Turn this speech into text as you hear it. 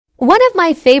One of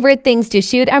my favorite things to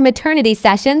shoot are maternity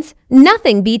sessions.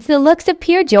 Nothing beats the looks of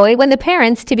pure joy when the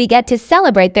parents-to-be get to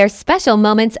celebrate their special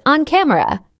moments on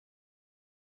camera.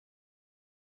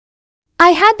 I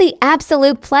had the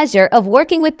absolute pleasure of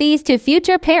working with these two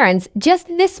future parents just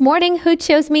this morning who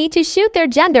chose me to shoot their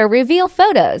gender reveal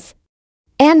photos.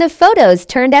 And the photos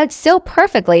turned out so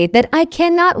perfectly that I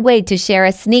cannot wait to share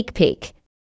a sneak peek.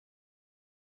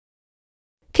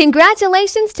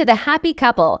 Congratulations to the happy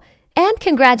couple, and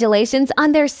congratulations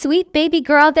on their sweet baby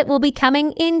girl that will be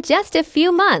coming in just a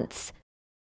few months.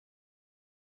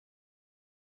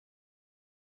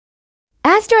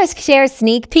 Asterisk shares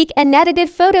sneak peek and edited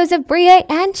photos of Bria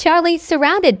and Charlie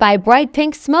surrounded by bright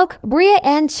pink smoke, Bria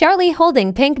and Charlie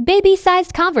holding pink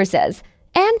baby-sized Converses,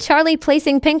 and Charlie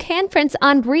placing pink handprints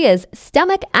on Bria's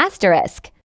stomach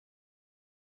asterisk.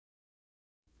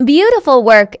 Beautiful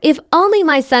work. If only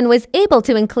my son was able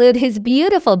to include his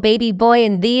beautiful baby boy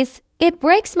in these. It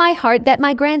breaks my heart that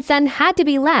my grandson had to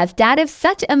be left out of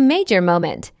such a major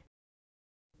moment.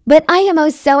 But I am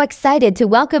so excited to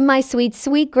welcome my sweet,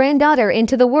 sweet granddaughter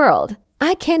into the world.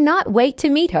 I cannot wait to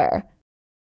meet her.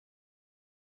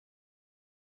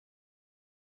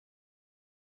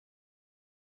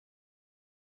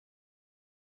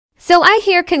 So I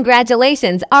hear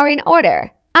congratulations are in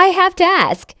order. I have to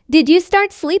ask, did you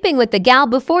start sleeping with the gal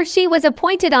before she was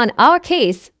appointed on our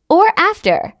case, or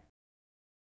after?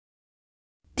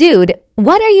 Dude,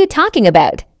 what are you talking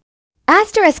about?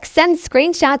 Asterisk sends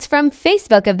screenshots from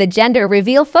Facebook of the gender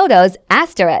reveal photos,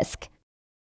 asterisk.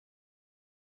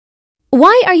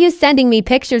 Why are you sending me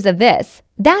pictures of this?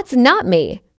 That's not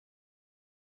me.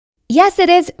 Yes, it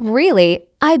is, really.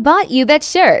 I bought you that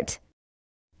shirt.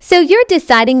 So you're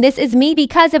deciding this is me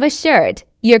because of a shirt.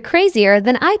 You're crazier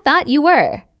than I thought you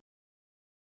were.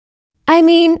 I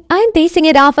mean, I'm basing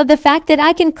it off of the fact that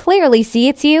I can clearly see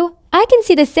it's you. I can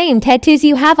see the same tattoos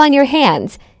you have on your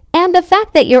hands, and the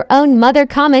fact that your own mother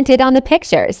commented on the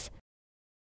pictures.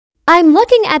 I'm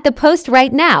looking at the post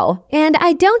right now, and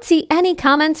I don't see any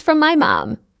comments from my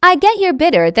mom. I get you're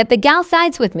bitter that the gal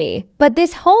sides with me, but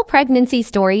this whole pregnancy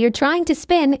story you're trying to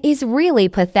spin is really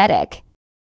pathetic.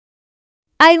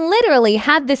 I literally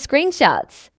have the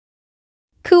screenshots.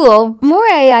 Cool, more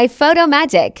AI photo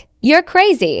magic. You're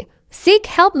crazy. Seek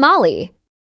help, Molly.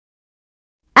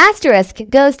 Asterisk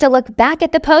goes to look back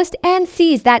at the post and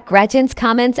sees that Gretchen's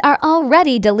comments are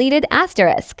already deleted,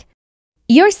 asterisk.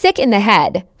 You're sick in the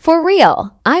head. For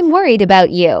real, I'm worried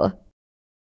about you.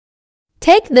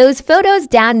 Take those photos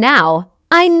down now.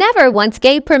 I never once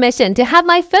gave permission to have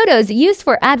my photos used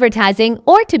for advertising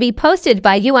or to be posted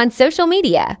by you on social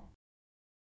media.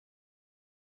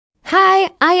 Hi,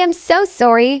 I am so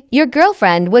sorry. Your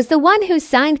girlfriend was the one who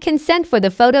signed consent for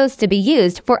the photos to be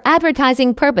used for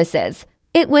advertising purposes.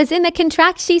 It was in the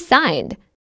contract she signed.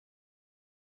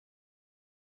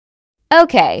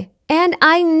 Okay, and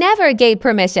I never gave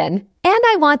permission, and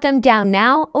I want them down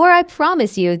now, or I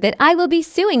promise you that I will be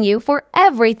suing you for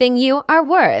everything you are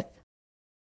worth.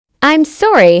 I'm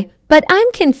sorry, but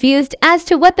I'm confused as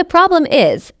to what the problem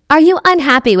is. Are you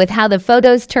unhappy with how the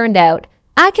photos turned out?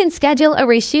 I can schedule a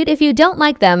reshoot if you don't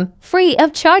like them, free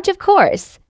of charge, of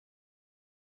course.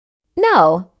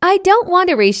 No, I don't want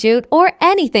a reshoot or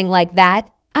anything like that.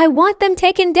 I want them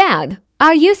taken down.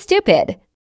 Are you stupid?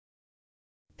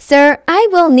 Sir, I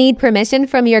will need permission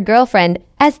from your girlfriend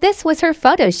as this was her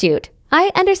photo shoot.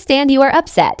 I understand you are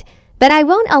upset, but I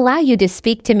won't allow you to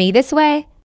speak to me this way.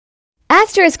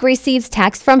 Asterisk receives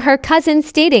text from her cousin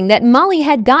stating that Molly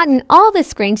had gotten all the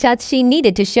screenshots she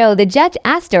needed to show the judge,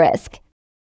 asterisk.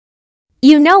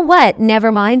 You know what?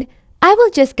 Never mind. I will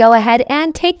just go ahead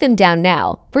and take them down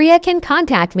now. Bria can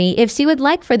contact me if she would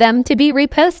like for them to be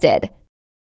reposted.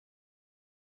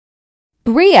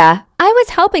 Bria, I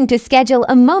was hoping to schedule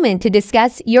a moment to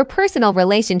discuss your personal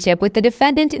relationship with the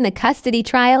defendant in the custody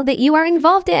trial that you are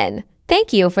involved in.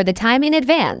 Thank you for the time in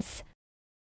advance.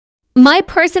 My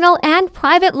personal and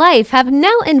private life have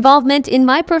no involvement in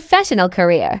my professional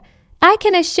career. I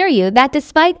can assure you that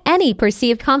despite any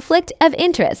perceived conflict of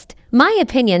interest, my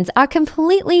opinions are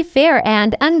completely fair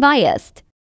and unbiased.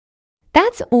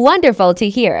 That's wonderful to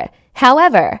hear.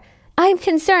 However, I'm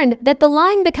concerned that the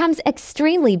line becomes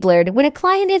extremely blurred when a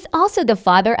client is also the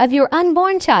father of your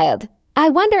unborn child. I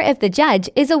wonder if the judge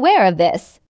is aware of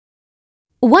this.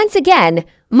 Once again,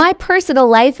 my personal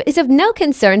life is of no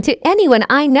concern to anyone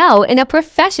I know in a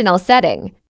professional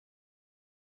setting.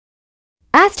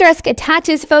 Asterisk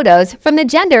attaches photos from the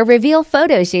gender reveal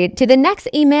photo shoot to the next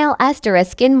email,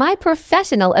 asterisk. In my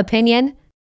professional opinion,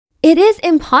 it is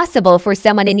impossible for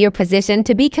someone in your position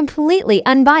to be completely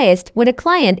unbiased when a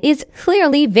client is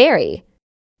clearly very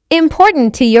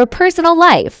important to your personal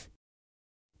life.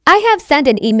 I have sent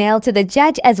an email to the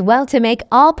judge as well to make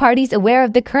all parties aware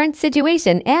of the current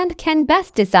situation and can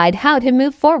best decide how to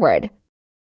move forward.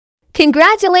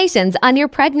 Congratulations on your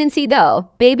pregnancy though.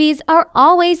 Babies are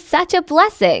always such a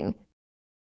blessing.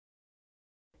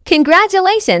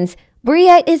 Congratulations!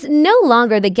 Bria is no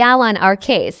longer the gal on our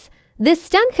case. This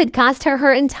stunt could cost her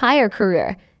her entire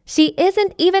career. She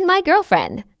isn't even my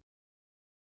girlfriend.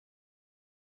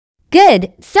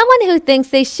 Good. Someone who thinks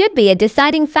they should be a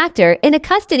deciding factor in a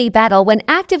custody battle when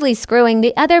actively screwing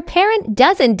the other parent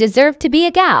doesn't deserve to be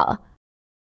a gal.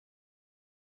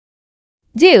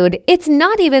 Dude, it's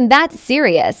not even that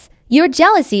serious. Your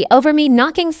jealousy over me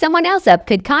knocking someone else up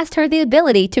could cost her the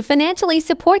ability to financially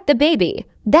support the baby.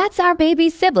 That's our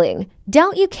baby's sibling.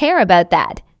 Don't you care about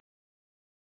that?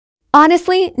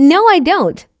 Honestly, no, I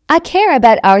don't. I care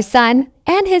about our son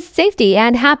and his safety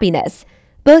and happiness.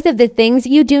 Both of the things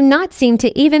you do not seem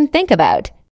to even think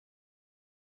about.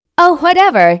 Oh,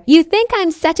 whatever. You think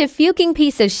I'm such a fucking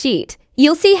piece of shit.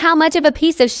 You'll see how much of a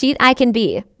piece of shit I can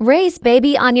be. Raise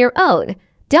baby on your own.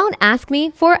 Don't ask me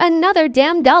for another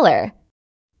damn dollar.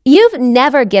 You've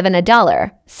never given a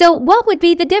dollar, so what would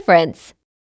be the difference?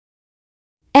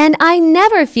 And I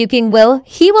never fucking will.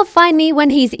 He will find me when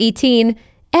he's 18,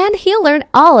 and he'll learn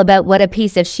all about what a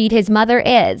piece of shit his mother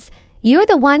is. You're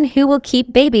the one who will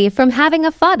keep baby from having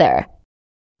a father.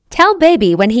 Tell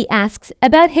baby when he asks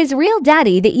about his real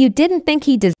daddy that you didn't think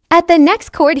he deserved. At the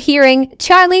next court hearing,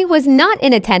 Charlie was not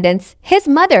in attendance. His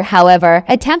mother, however,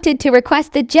 attempted to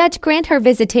request the judge grant her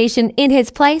visitation in his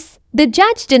place. The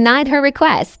judge denied her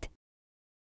request.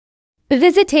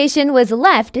 Visitation was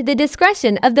left to the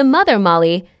discretion of the mother,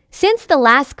 Molly. Since the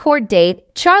last court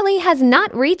date, Charlie has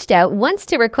not reached out once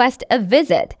to request a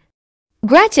visit.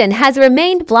 Gretchen has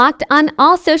remained blocked on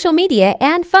all social media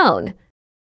and phone.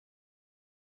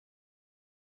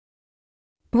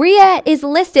 Bria is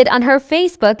listed on her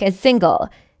Facebook as single.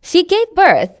 She gave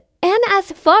birth and,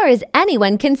 as far as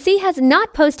anyone can see, has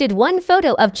not posted one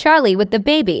photo of Charlie with the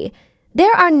baby.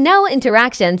 There are no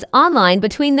interactions online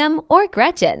between them or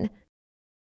Gretchen.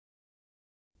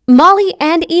 Molly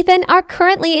and Ethan are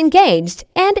currently engaged,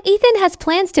 and Ethan has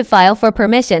plans to file for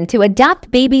permission to adopt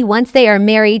baby once they are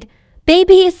married.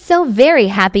 Baby is so very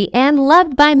happy and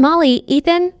loved by Molly,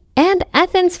 Ethan, and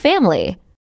Ethan's family.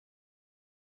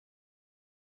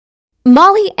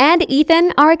 Molly and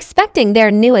Ethan are expecting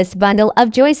their newest bundle of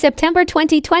joy September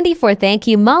 2024. Thank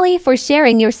you, Molly, for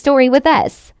sharing your story with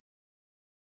us.